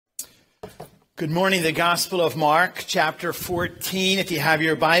Good morning, the Gospel of Mark, chapter 14. If you have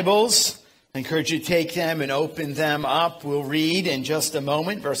your Bibles, I encourage you to take them and open them up. We'll read in just a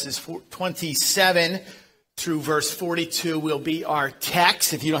moment. Verses 27 through verse 42 will be our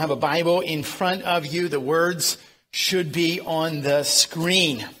text. If you don't have a Bible in front of you, the words should be on the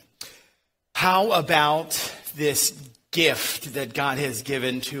screen. How about this gift that God has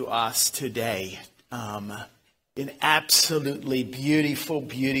given to us today? An absolutely beautiful,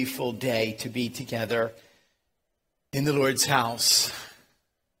 beautiful day to be together in the Lord's house,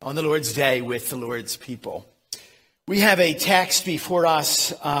 on the Lord's day with the Lord's people. We have a text before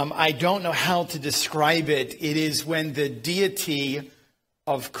us. I don't know how to describe it. It is when the deity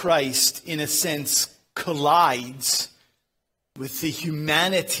of Christ, in a sense, collides with the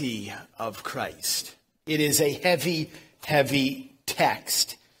humanity of Christ. It is a heavy, heavy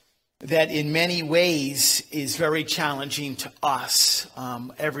text that in many ways is very challenging to us.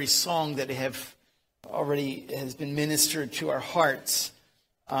 Every song that has been ministered to our hearts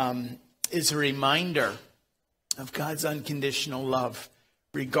is a reminder of God's unconditional love,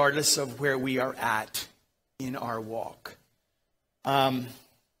 regardless of where we are at in our walk.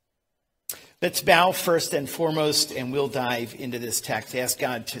 Let's bow first and foremost, and we'll dive into this text. Ask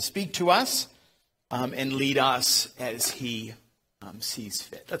God to speak to us and lead us as He sees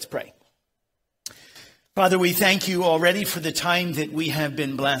fit. Let's pray. Father, we thank you already for the time that we have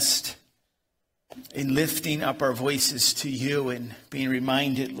been blessed in lifting up our voices to you and being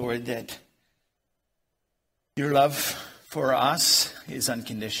reminded, Lord, that your love for us is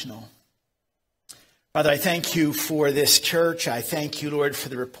unconditional. Father, I thank you for this church. I thank you, Lord, for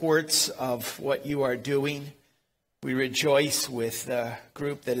the reports of what you are doing. We rejoice with the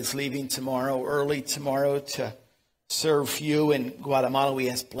group that is leaving early tomorrow to serve you in Guatemala. We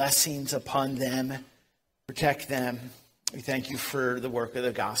ask blessings upon them. Protect them. We thank you for the work of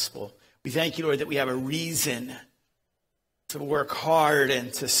the gospel. We thank you, Lord, that we have a reason to work hard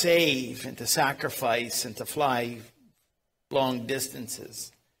and to save and to sacrifice and to fly long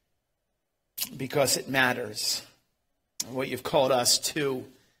distances because it matters. What you've called us to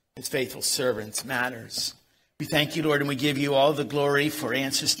as faithful servants matters. We thank you, Lord, and we give you all the glory for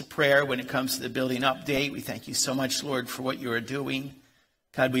answers to prayer when it comes to the building update. We thank you so much, Lord, for what you are doing.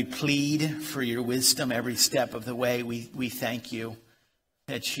 God, we plead for your wisdom every step of the way. We thank you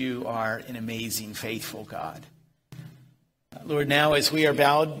that you are an amazing, faithful God. Lord, now as we are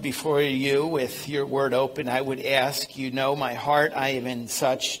bowed before you with your word open, I would ask, you know my heart. I am in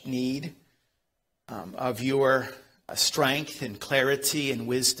such need of your strength and clarity and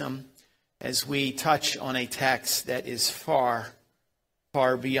wisdom as we touch on a text that is far,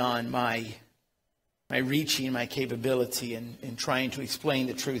 far beyond my reaching, my capability in trying to explain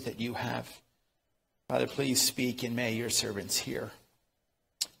the truth that you have. Father, please speak and may your servants hear.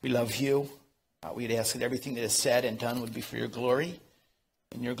 We love you. We'd ask that everything that is said and done would be for your glory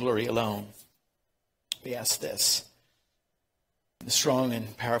and your glory alone. We ask this in the strong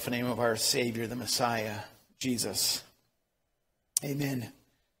and powerful name of our Savior, the Messiah, Jesus. Amen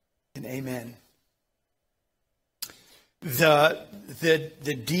and amen. The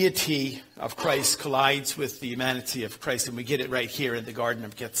deity of Christ collides with the humanity of Christ, and we get it right here in the Garden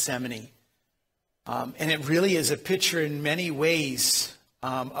of Gethsemane. And it really is a picture in many ways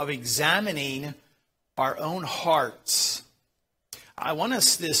of examining our own hearts. I want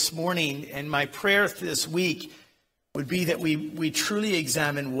us this morning, and my prayer this week would be that we truly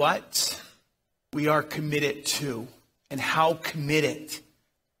examine what we are committed to and how committed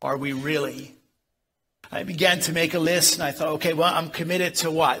are we really. I began to make a list and I thought, okay, well, I'm committed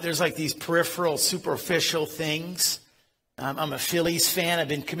to what? There's like these peripheral, superficial things. I'm a Phillies fan. I've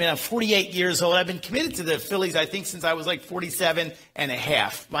been committed. I'm 48 years old. I've been committed to the Phillies, I think, since I was like 47 and a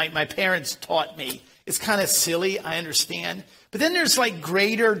half. My parents taught me. It's kind of silly, I understand. But then there's like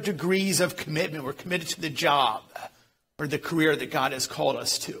greater degrees of commitment. We're committed to the job or the career that God has called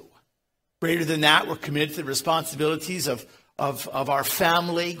us to. Greater than that, we're committed to the responsibilities of our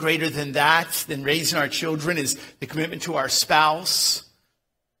family. Greater than that, than raising our children, is the commitment to our spouse.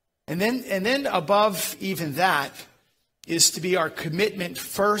 And then above even that is to be our commitment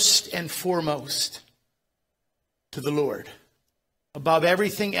first and foremost to the Lord. Above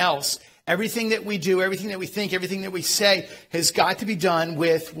everything else, everything that we do, everything that we think, everything that we say has got to be done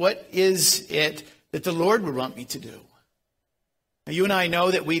with what is it that the Lord would want me to do. Now, you and I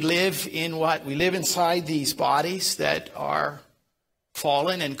know that we live in what? We live inside these bodies that are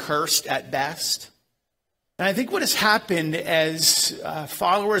fallen and cursed at best. And I think what has happened as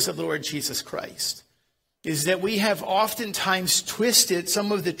followers of the Lord Jesus Christ is that we have oftentimes twisted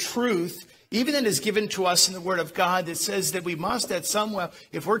some of the truth even that is given to us in the Word of God that says that we must at some level,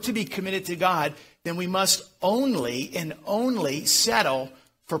 if we're to be committed to God, then we must only and only settle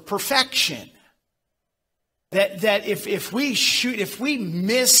for perfection. That if we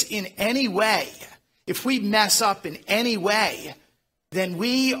miss in any way, if we mess up in any way, then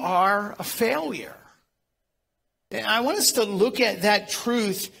we are a failure. And I want us to look at that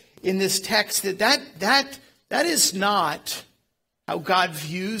truth in this text, that is not how God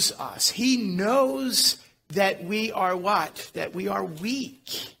views us. He knows that we are what? That we are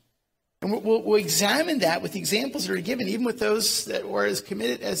weak. And we'll examine that with the examples that are given, even with those that were as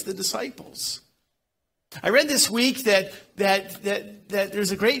committed as the disciples. I read this week that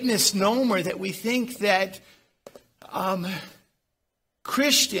there's a great misnomer that we think that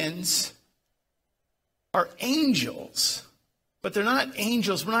Christians are angels, but they're not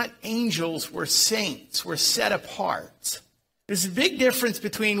angels. We're not angels. We're saints. We're set apart. There's a big difference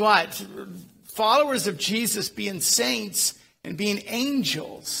between what? Followers of Jesus being saints and being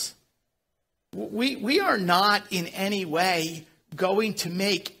angels. We are not in any way going to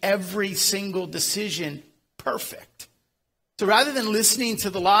make every single decision perfect. So rather than listening to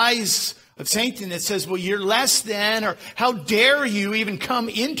the lies of Satan that says, well, you're less than, or how dare you even come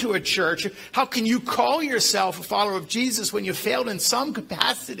into a church? How can you call yourself a follower of Jesus when you failed in some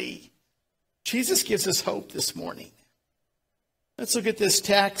capacity? Jesus gives us hope this morning. Let's look at this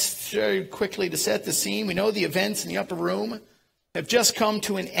text very quickly to set the scene. We know the events in the upper room have just come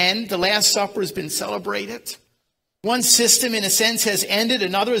to an end. The Last Supper has been celebrated. One system, in a sense, has ended.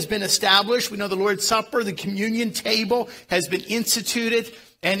 Another has been established. We know the Lord's Supper, the communion table, has been instituted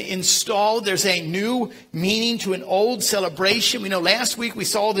and installed. There's a new meaning to an old celebration. We know last week we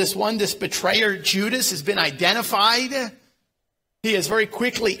saw this betrayer, Judas, has been identified. He has very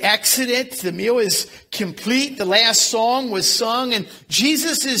quickly exited. The meal is complete. The last song was sung. And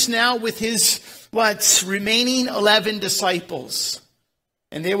Jesus is now with his, remaining 11 disciples.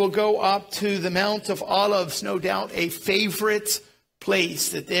 And they will go up to the Mount of Olives, no doubt a favorite place,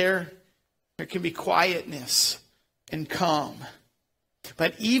 that there can be quietness and calm.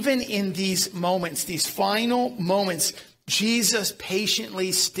 But even in these moments, these final moments, Jesus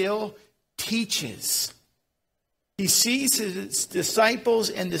patiently still teaches. He sees his disciples,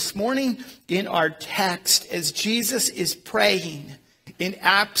 and this morning in our text, as Jesus is praying in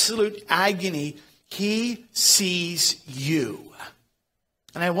absolute agony, he sees you.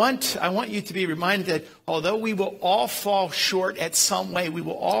 And I want you to be reminded that although we will all fall short at some way, we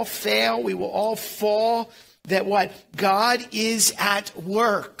will all fail, we will all fall, that what? God is at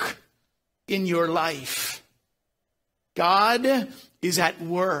work in your life. God is at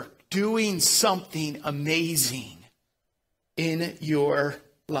work doing something amazing in your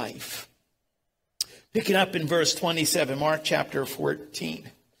life. Picking up in verse 27, Mark chapter 14.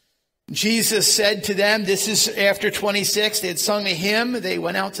 Jesus said to them, this is after 26, they had sung a hymn, they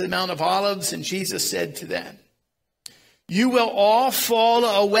went out to the Mount of Olives, and Jesus said to them, you will all fall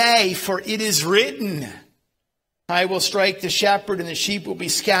away, for it is written, I will strike the shepherd and the sheep will be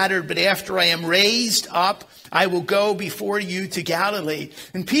scattered, but after I am raised up, I will go before you to Galilee.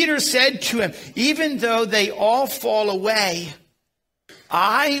 And Peter said to him, even though they all fall away,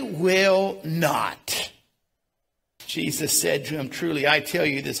 I will not. Jesus said to him, truly, I tell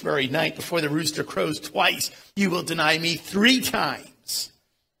you, this very night before the rooster crows twice, you will deny me 3 times.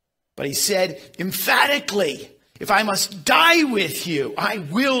 But he said emphatically, if I must die with you, I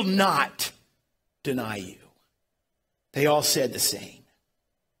will not deny you. They all said the same.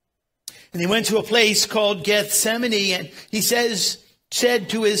 And he went to a place called Gethsemane, and he said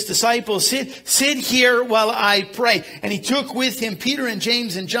to his disciples, sit here while I pray. And he took with him Peter and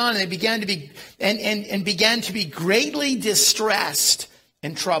James and John, and they began to be greatly distressed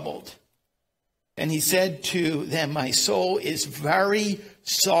and troubled. And he said to them, my soul is very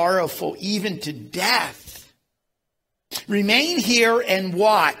sorrowful, even to death. Remain here and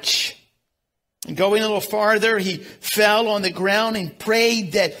watch. And going a little farther, he fell on the ground and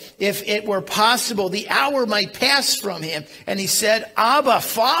prayed that if it were possible, the hour might pass from him. And he said, Abba,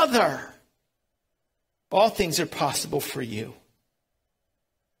 Father, all things are possible for you.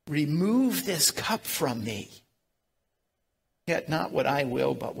 Remove this cup from me. Yet not what I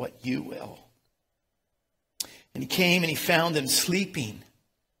will, but what you will. And he came and he found them sleeping.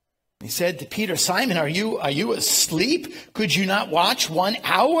 And he said to Peter, Simon, are you asleep? Could you not watch 1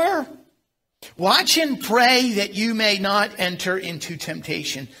 hour? Watch and pray that you may not enter into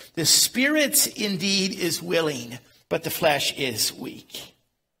temptation. The spirit indeed is willing, but the flesh is weak.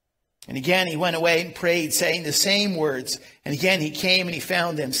 And again he went away and prayed, saying the same words. And again he came and he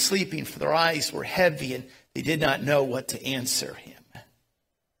found them sleeping, for their eyes were heavy, and they did not know what to answer him.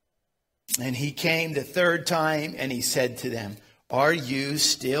 And he came the third time, and he said to them, "Are you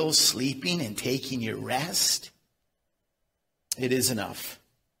still sleeping and taking your rest? It is enough.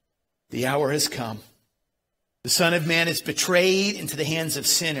 The hour has come. The Son of Man is betrayed into the hands of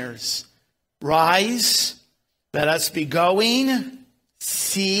sinners. Rise, let us be going.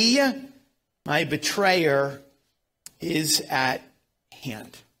 See, my betrayer is at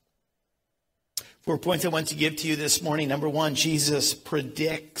hand." 4 points I want to give to you this morning. Number one, Jesus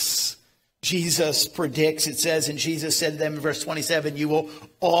predicts. Jesus predicts. It says, and Jesus said to them in verse 27, "You will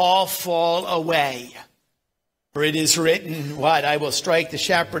all fall away. For it is written," what? "I will strike the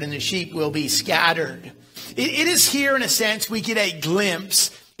shepherd and the sheep will be scattered." It is here, in a sense, we get a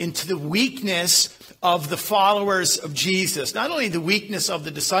glimpse into the weakness of the followers of Jesus. Not only the weakness of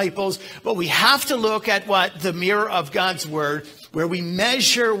the disciples, but we have to look at what the mirror of God's word, where we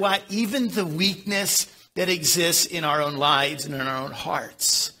measure what even the weakness that exists in our own lives and in our own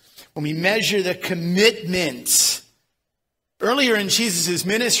hearts. When we measure the commitment. Earlier in Jesus'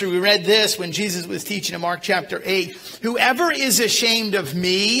 ministry, we read this when Jesus was teaching in Mark chapter 8. "Whoever is ashamed of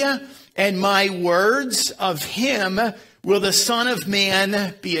me and my words, of him will the Son of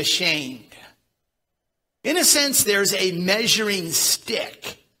Man be ashamed." In a sense, there's a measuring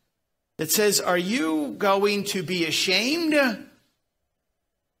stick that says, are you going to be ashamed?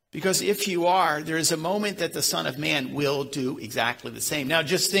 Because if you are, there is a moment that the Son of Man will do exactly the same. Now,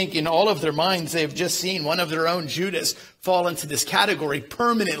 just think, in all of their minds, they've just seen one of their own, Judas, fall into this category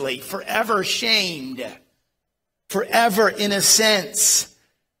permanently, forever shamed. Forever, in a sense,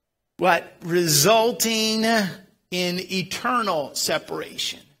 what? Resulting in eternal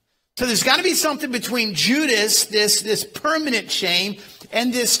separation. So there's got to be something between Judas, this permanent shame,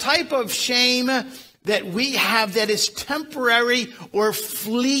 and this type of shame that we have that is temporary or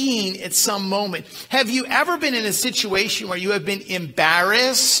fleeing at some moment. Have you ever been in a situation where you have been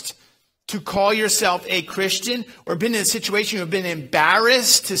embarrassed to call yourself a Christian, or been in a situation you have been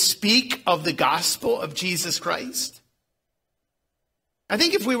embarrassed to speak of the gospel of Jesus Christ? I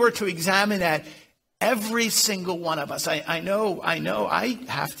think if we were to examine that, every single one of us, I know, I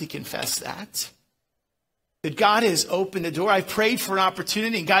have to confess that God has opened the door. I've prayed for an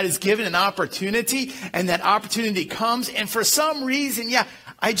opportunity, and God has given an opportunity, and that opportunity comes. And for some reason,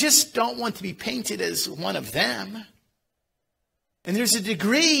 I just don't want to be painted as one of them. And there's a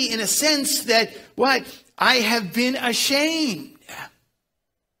degree, in a sense, that I have been ashamed.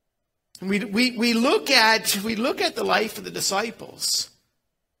 We look at the life of the disciples.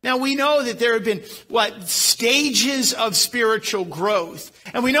 Now, we know that there have been, stages of spiritual growth.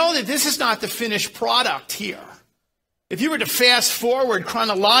 And we know that this is not the finished product here. If you were to fast forward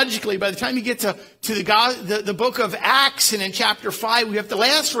chronologically, by the time you get to the book of Acts, and in chapter 5, we have the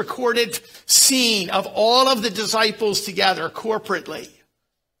last recorded scene of all of the disciples together corporately.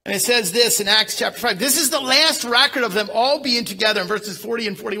 And it says this in Acts chapter 5. This is the last record of them all being together in verses 40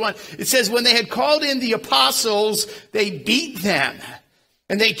 and 41. It says, "When they had called in the apostles, they beat them.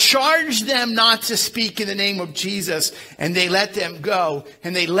 And they charged them not to speak in the name of Jesus, and they let them go.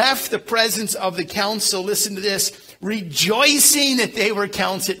 And they left the presence of the council," listen to this, "rejoicing that they were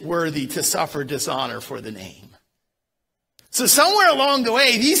counted worthy to suffer dishonor for the name." So somewhere along the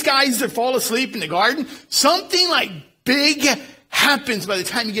way, these guys that fall asleep in the garden, something like big happens by the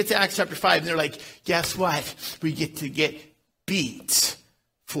time you get to Acts chapter 5. And they're like, guess what? We get to get beat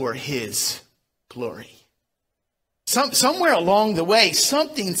for his glory. Somewhere along the way,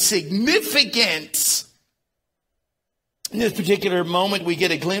 something significant. In this particular moment, we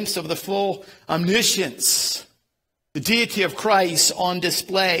get a glimpse of the full omniscience, the deity of Christ on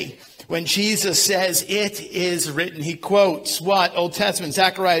display. When Jesus says, "It is written," he quotes what? Old Testament,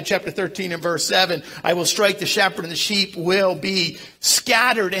 Zechariah chapter 13 and verse 7. "I will strike the shepherd and the sheep will be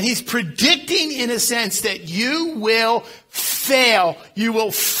scattered." And he's predicting, in a sense, that you will fail. You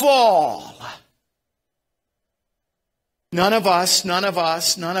will fall. None of us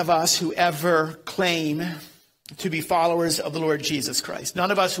who ever claim to be followers of the Lord Jesus Christ,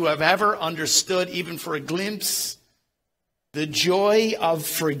 none of us who have ever understood, even for a glimpse, the joy of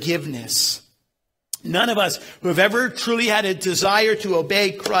forgiveness, none of us who have ever truly had a desire to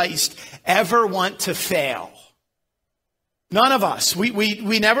obey Christ ever want to fail. None of us. We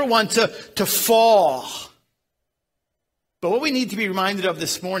never want to fall. But what we need to be reminded of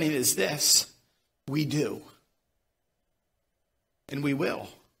this morning is this: we do. And we will.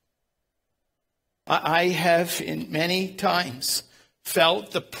 I have in many times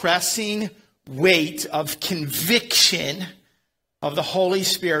felt the pressing weight of conviction of the Holy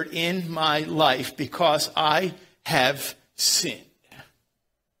Spirit in my life because I have sinned.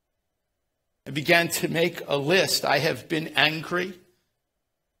 I began to make a list. I have been angry.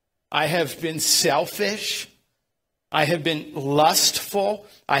 I have been selfish. I have been lustful.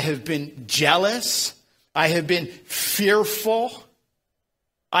 I have been jealous. I have been fearful.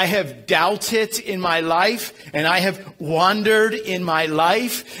 I have doubted in my life, and I have wandered in my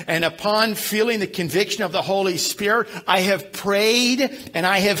life. And upon feeling the conviction of the Holy Spirit, I have prayed and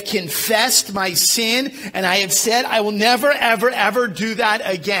I have confessed my sin, and I have said, I will never, ever, ever do that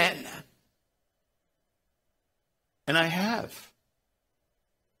again. And I have.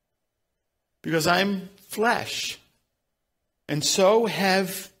 Because I'm flesh. And so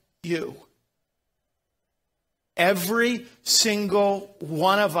have you. Every single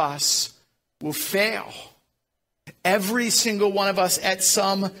one of us will fail. Every single one of us at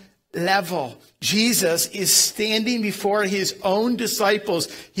some level. Jesus is standing before his own disciples.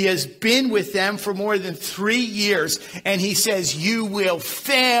 He has been with them for more than 3 years. And he says, you will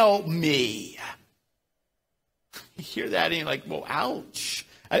fail me. You hear that and you're like, well, ouch.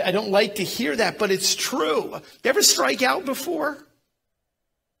 I don't like to hear that, but it's true. You ever strike out before?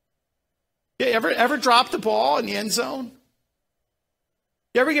 You ever drop the ball in the end zone?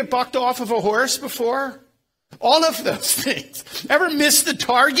 You ever get bucked off of a horse before? All of those things. Ever miss the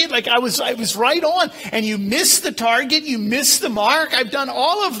target? Like I was right on, and you miss the target, you miss the mark. I've done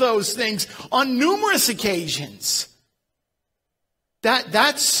all of those things on numerous occasions.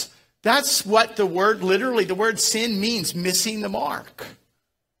 That's what the word sin means, missing the mark.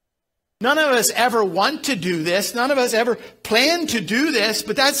 None of us ever want to do this. None of us ever plan to do this,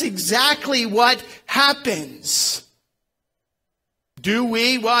 but that's exactly what happens. Do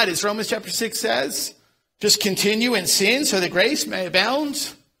we, what, as Romans chapter 6 says, just continue in sin so that grace may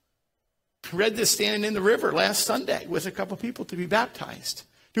abound? I read this standing in the river last Sunday with a couple people to be baptized.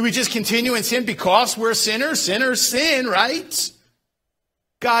 Do we just continue in sin because we're sinners? Sinners sin, right?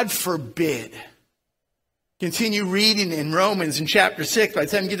 God forbid. Continue reading in Romans in chapter 6. By the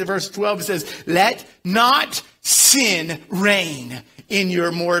time you get to verse 12, it says, let not sin reign in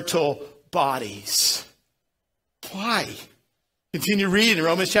your mortal bodies. Why? Continue reading in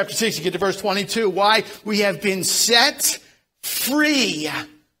Romans chapter 6. You get to verse 22. Why? We have been set free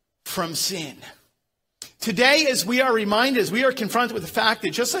from sin. Today, as we are reminded, as we are confronted with the fact that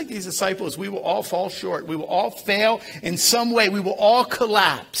just like these disciples, we will all fall short. We will all fail in some way. We will all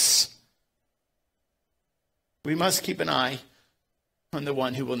collapse. We must keep an eye on the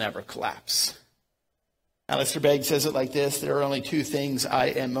one who will never collapse. Alistair Begg says it like this: there are only two things I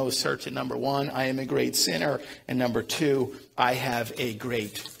am most certain. Number one, I am a great sinner. And number two, I have a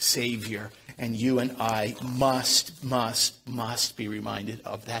great Savior. And you and I must be reminded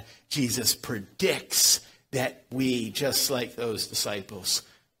of that. Jesus predicts that we, just like those disciples,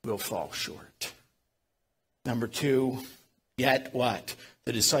 will fall short. Number two, yet what?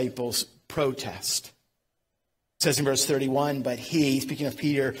 The disciples protest. It says in verse 31, but he, speaking of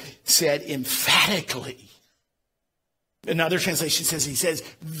Peter, said emphatically. Another translation says, he says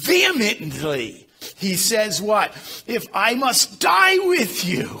vehemently. He says what? If I must die with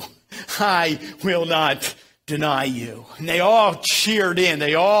you, I will not deny you. And they all cheered in.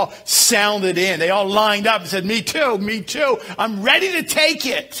 They all sounded in. They all lined up and said, me too, me too. I'm ready to take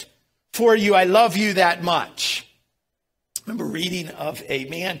it for you. I love you that much. I remember reading of a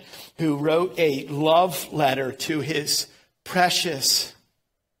man who wrote a love letter to his precious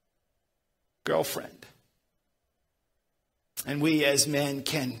girlfriend. And we as men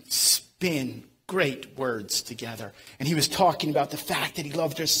can spin great words together. And he was talking about the fact that he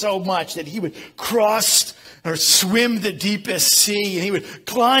loved her so much that he would cross or swim the deepest sea, and he would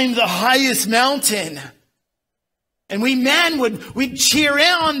climb the highest mountain. And we men we'd cheer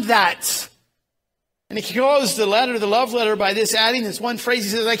in on that. And he closed the love letter, by this adding this one phrase. He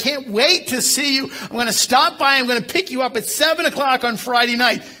says, I can't wait to see you. I'm going to stop by. I'm going to pick you up at 7 o'clock on Friday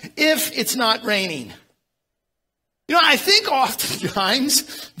night, if it's not raining. You know, I think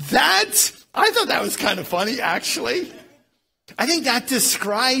oftentimes I thought that was kind of funny, actually. I think that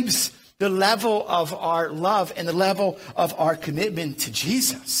describes the level of our love and the level of our commitment to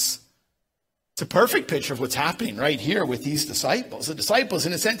Jesus. It's a perfect picture of what's happening right here with these disciples. The disciples,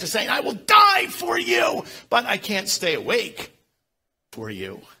 in a sense, are saying, I will die for you, but I can't stay awake for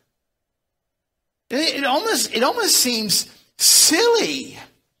you. It almost seems silly.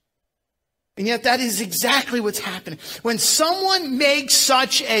 And yet that is exactly what's happening. When someone makes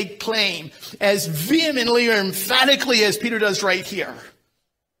such a claim as vehemently or emphatically as Peter does right here,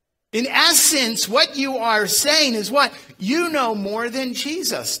 in essence, what you are saying is what? You know more than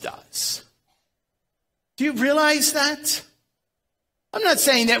Jesus does. Do you realize that? I'm not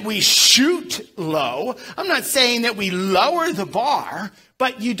saying that we shoot low. I'm not saying that we lower the bar,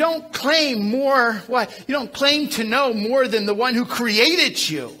 but you don't claim more, what? You don't claim to know more than the one who created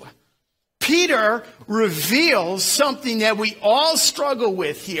you. Peter reveals something that we all struggle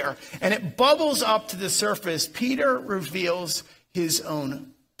with here, and it bubbles up to the surface. Peter reveals his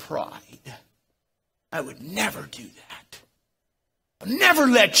own pride. I would never do that. I'll never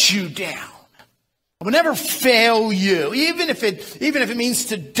let you down. I will never fail you, even if it means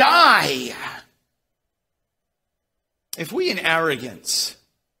to die. If we in arrogance,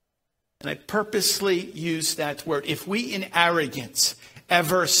 and I purposely use that word, if we in arrogance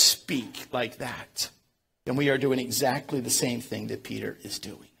ever speak like that, then we are doing exactly the same thing that Peter is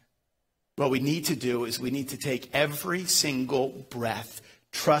doing. What we need to do is we need to take every single breath,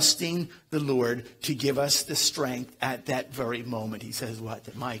 trusting the Lord to give us the strength at that very moment. He says what?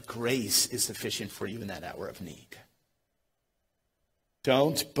 That my grace is sufficient for you in that hour of need.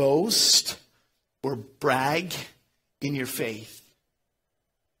 Don't boast or brag in your faith.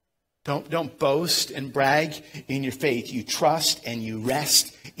 Don't boast and brag in your faith. You trust and you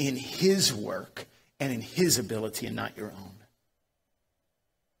rest in his work and in his ability and not your own.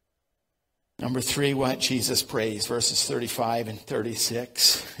 Number 3, what Jesus prays, verses 35 and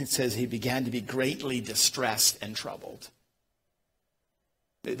 36. It says he began to be greatly distressed and troubled.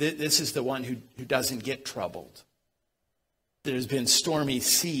 This is the one who doesn't get troubled. There's been stormy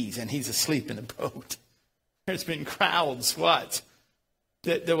seas and he's asleep in the boat. There's been crowds, what?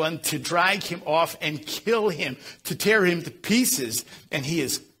 The one to drag him off and kill him, to tear him to pieces. And he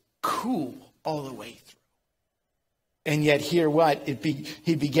is cool all the way through. And yet here what?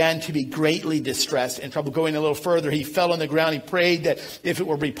 He began to be greatly distressed and troubled. Going a little further, he fell on the ground. He prayed that if it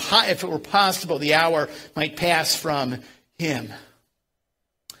were possible, the hour might pass from him.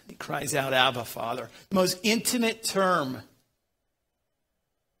 He cries out, Abba, Father. The most intimate term.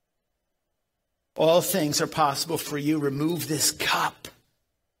 All things are possible for you. Remove this cup.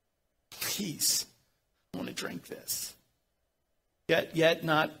 Please, I want to drink this. Yet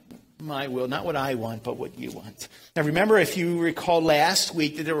not my will, not what I want, but what you want. Now remember, if you recall last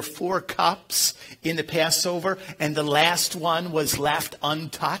week, that there were 4 cups in the Passover, and the last one was left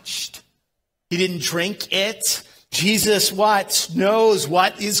untouched. He didn't drink it. Jesus knows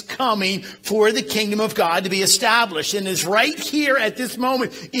what is coming for the kingdom of God to be established, and is right here at this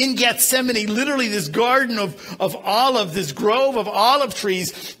moment in Gethsemane, literally this garden of olive, this grove of olive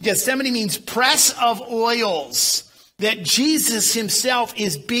trees. Gethsemane means press of oils, that Jesus himself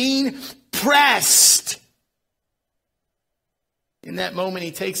is being pressed. In that moment,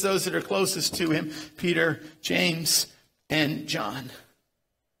 he takes those that are closest to him, Peter, James, and John.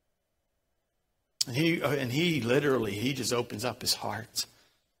 And he literally just opens up his heart.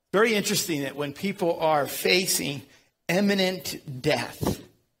 Very interesting that when people are facing imminent death,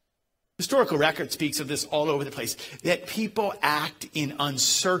 historical record speaks of this all over the place, that people act in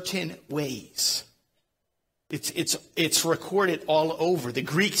uncertain ways. It's recorded all over. The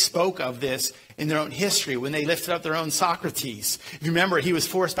Greeks spoke of this in their own history when they lifted up their own Socrates. If you remember, he was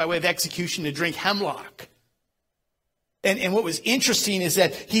forced by way of execution to drink hemlock. And what was interesting is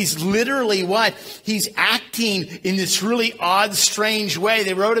that he's literally he's acting in this really odd, strange way.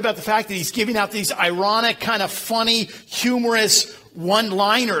 They wrote about the fact that he's giving out these ironic, kind of funny, humorous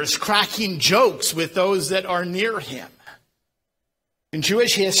one-liners, cracking jokes with those that are near him. In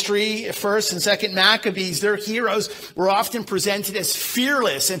Jewish history, 1st and 2nd Maccabees, their heroes were often presented as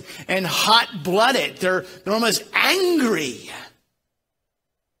fearless and hot-blooded. They're almost angry,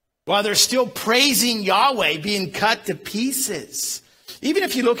 while they're still praising Yahweh, being cut to pieces. Even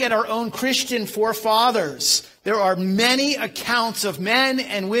if you look at our own Christian forefathers, there are many accounts of men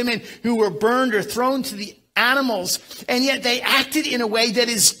and women who were burned or thrown to the animals, and yet they acted in a way that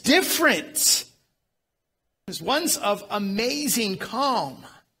is different. There's ones of amazing calm.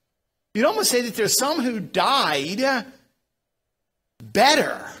 You'd almost say that there's some who died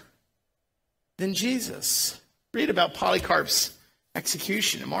better than Jesus. Read about Polycarp's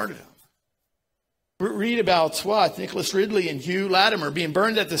execution and martyrdom. Read about Nicholas Ridley and Hugh Latimer being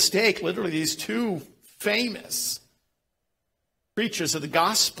burned at the stake. Literally, these 2 famous preachers of the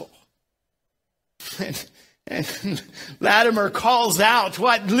gospel. And Latimer calls out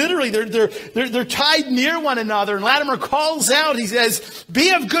literally they're tied near one another. And Latimer calls out. He says,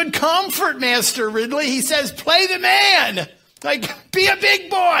 "Be of good comfort, Master Ridley." He says, "Play the man. Be a big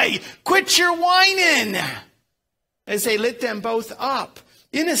boy. Quit your whining." As they lit them both up.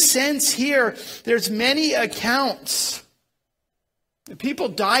 In a sense here, there's many accounts. People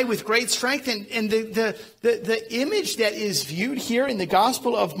die with great strength. And the image that is viewed here in the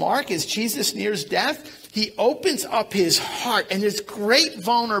Gospel of Mark as Jesus nears death, he opens up his heart and there's great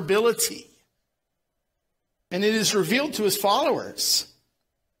vulnerability. And it is revealed to his followers.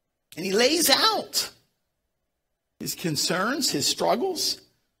 And he lays out his concerns, his struggles.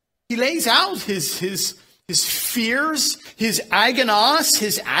 he lays out his fears, his agonos,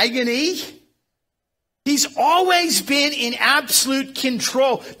 his agony. He's always been in absolute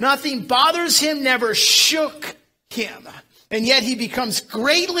control. Nothing bothers him, never shook him. And yet he becomes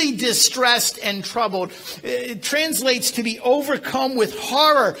greatly distressed and troubled. It translates to be overcome with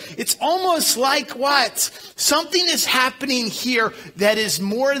horror. It's almost like what? Something is happening here that is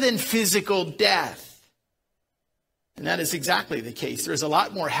more than physical death. And that is exactly the case. There's a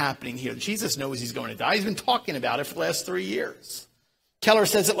lot more happening here. Jesus knows he's going to die. He's been talking about it for the last 3 years. Keller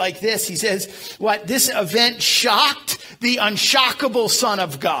says it like this. He says, what? This event shocked the unshockable Son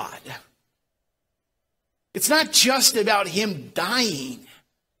of God. It's not just about him dying.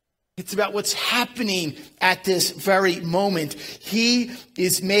 It's about what's happening at this very moment. He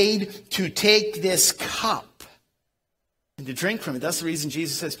is made to take this cup and to drink from it. That's the reason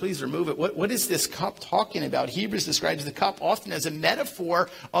Jesus says, please remove it. What is this cup talking about? Hebrews describes the cup often as a metaphor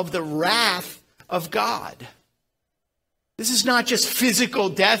of the wrath of God. This is not just physical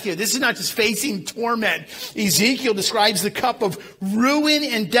death here. This is not just facing torment. Ezekiel describes the cup of ruin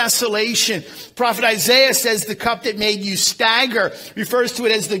and desolation. Prophet Isaiah says the cup that made you stagger, refers to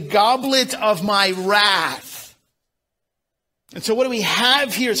it as the goblet of my wrath. And so what do we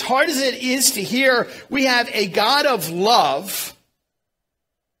have here? As hard as it is to hear, we have a God of love,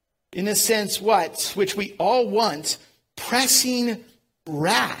 in a sense, what? Which we all want, pressing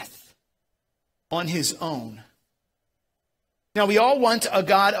wrath on his own. Now, we all want a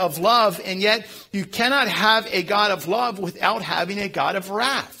God of love, and yet you cannot have a God of love without having a God of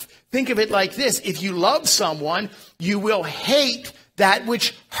wrath. Think of it like this. If you love someone, you will hate that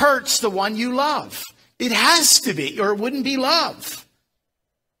which hurts the one you love. It has to be, or it wouldn't be love.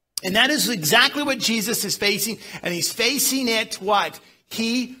 And that is exactly what Jesus is facing, and he's facing it, what?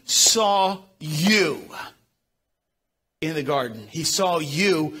 He saw you in the garden. He saw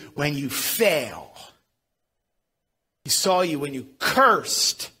you when you fail. He saw you when you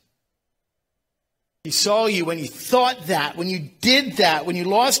cursed. He saw you when you thought that, when you did that, when you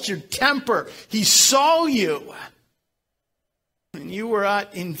lost your temper. He saw you when you were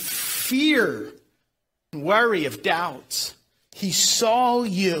in fear and worry of doubts. He saw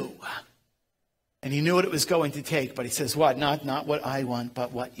you. And he knew what it was going to take. But he says, what? Not what I want,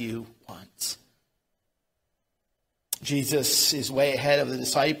 but what you want. Jesus is way ahead of the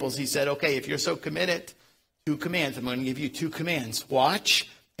disciples. He said, okay, if you're so committed, 2 commands. I'm going to give you 2 commands. Watch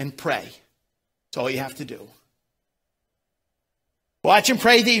and pray. That's all you have to do. Watch and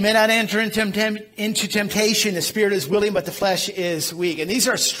pray that you may not enter into temptation. The spirit is willing, but the flesh is weak. And these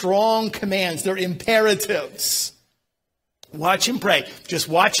are strong commands. They're imperatives. Watch and pray. Just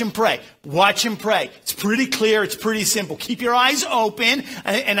watch and pray. Watch and pray. It's pretty clear. It's pretty simple. Keep your eyes open,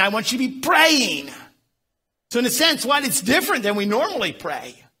 and I want you to be praying. So in a sense, what? It's different than we normally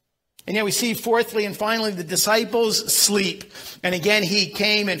pray. And yet we see fourthly and finally the disciples sleep. And again, he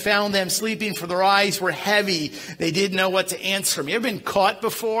came and found them sleeping, for their eyes were heavy. They didn't know what to answer him. You ever been caught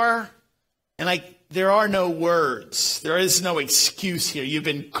before? And there are no words. There is no excuse here. You've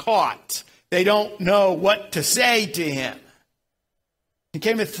been caught. They don't know what to say to him. He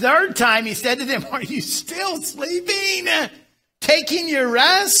came a 3rd time. He said to them, are you still sleeping? Taking your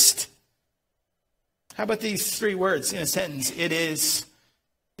rest? How about these 3 words in a sentence? It is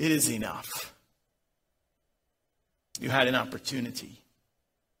enough. You had an opportunity.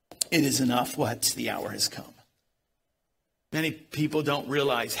 It is enough. What? The hour has come. Many people don't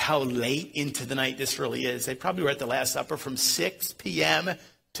realize how late into the night this really is. They probably were at the Last Supper from 6 p.m.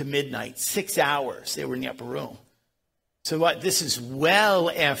 to midnight. 6 hours they were in the upper room. So what? This is well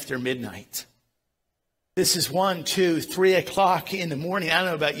after midnight. This is 1, 2, 3 o'clock in the morning. I don't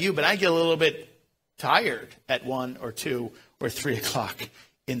know about you, but I get a little bit tired at 1 or 2 or 3 o'clock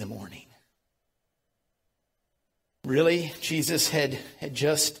in the morning. Really? Jesus had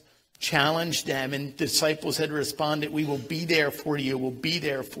just challenged them, and the disciples had responded, we will be there for you. We'll be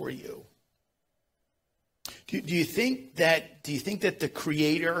there for you. Do you think that the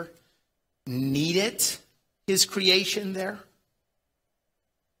Creator needed his creation there?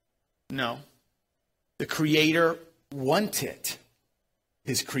 No. The Creator wanted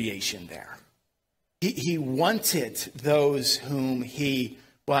his creation there. He wanted those whom he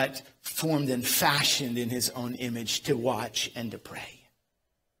formed and fashioned in his own image to watch and to pray.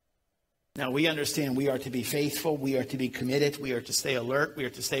 Now, we understand we are to be faithful. We are to be committed. We are to stay alert. We are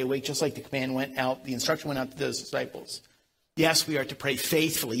to stay awake, just like the command went out, the instruction went out to those disciples. Yes, we are to pray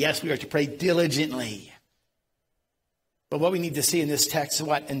faithfully. Yes, we are to pray diligently. But what we need to see in this text is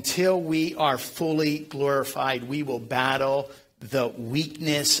what? Until we are fully glorified, we will battle the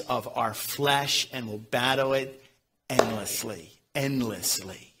weakness of our flesh, and will battle it endlessly.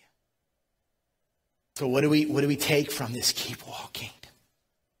 So what do we take from this? Keep walking.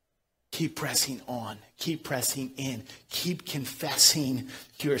 Keep pressing on. Keep pressing in. Keep confessing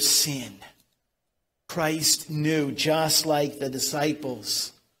your sin. Christ knew, just like the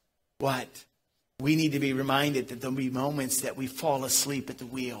disciples, what? We need to be reminded that there'll be moments that we fall asleep at the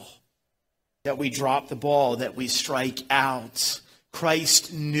wheel, that we drop the ball, that we strike out.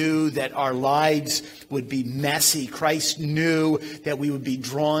 Christ knew that our lives would be messy. Christ knew that we would be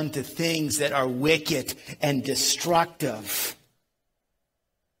drawn to things that are wicked and destructive.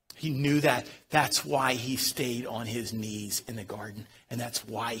 He knew that. That's why he stayed on his knees in the garden. And that's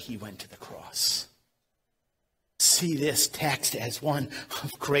why he went to the cross. See this text as one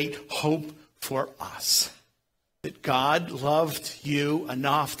of great hope for us. That God loved you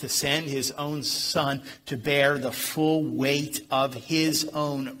enough to send his own son to bear the full weight of his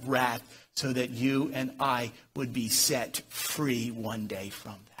own wrath so that you and I would be set free one day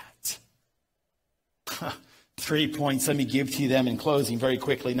from that. 3 points. Let me give to you them in closing very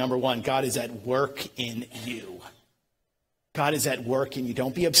quickly. Number one, God is at work in you. God is at work in you.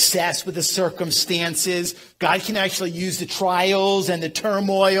 Don't be obsessed with the circumstances. God can actually use the trials and the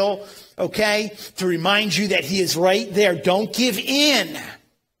turmoil, okay, to remind you that he is right there. Don't give in.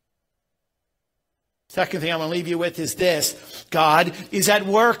 Second thing I'm going to leave you with is this. God is at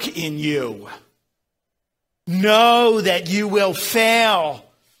work in you. Know that you will fail,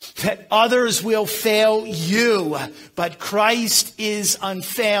 that others will fail you, but Christ is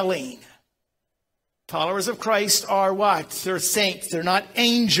unfailing. Followers of Christ are what? They're saints. They're not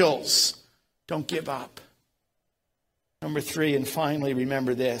angels. Don't give up. Number 3, and finally,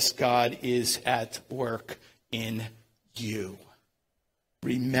 remember this. God is at work in you.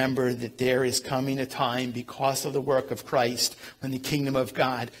 Remember that there is coming a time because of the work of Christ when the kingdom of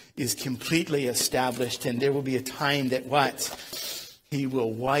God is completely established. And there will be a time that what? He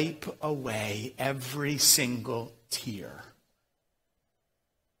will wipe away every single tear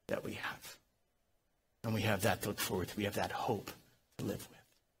that we have. And we have that to look forward to. We have that hope to live with.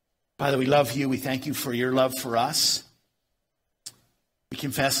 Father, we love you. We thank you for your love for us. We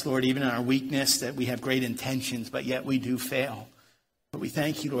confess, Lord, even in our weakness, that we have great intentions, but yet we do fail. But we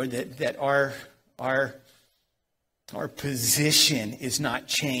thank you, Lord, that our position is not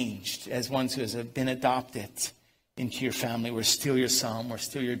changed as ones who have been adopted into your family. We're still your son. We're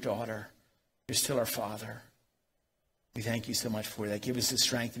still your daughter. You're still our Father. We thank you so much for that. Give us the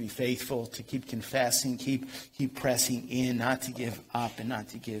strength to be faithful, to keep confessing, keep pressing in, not to give up and not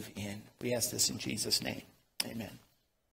to give in. We ask this in Jesus' name. Amen.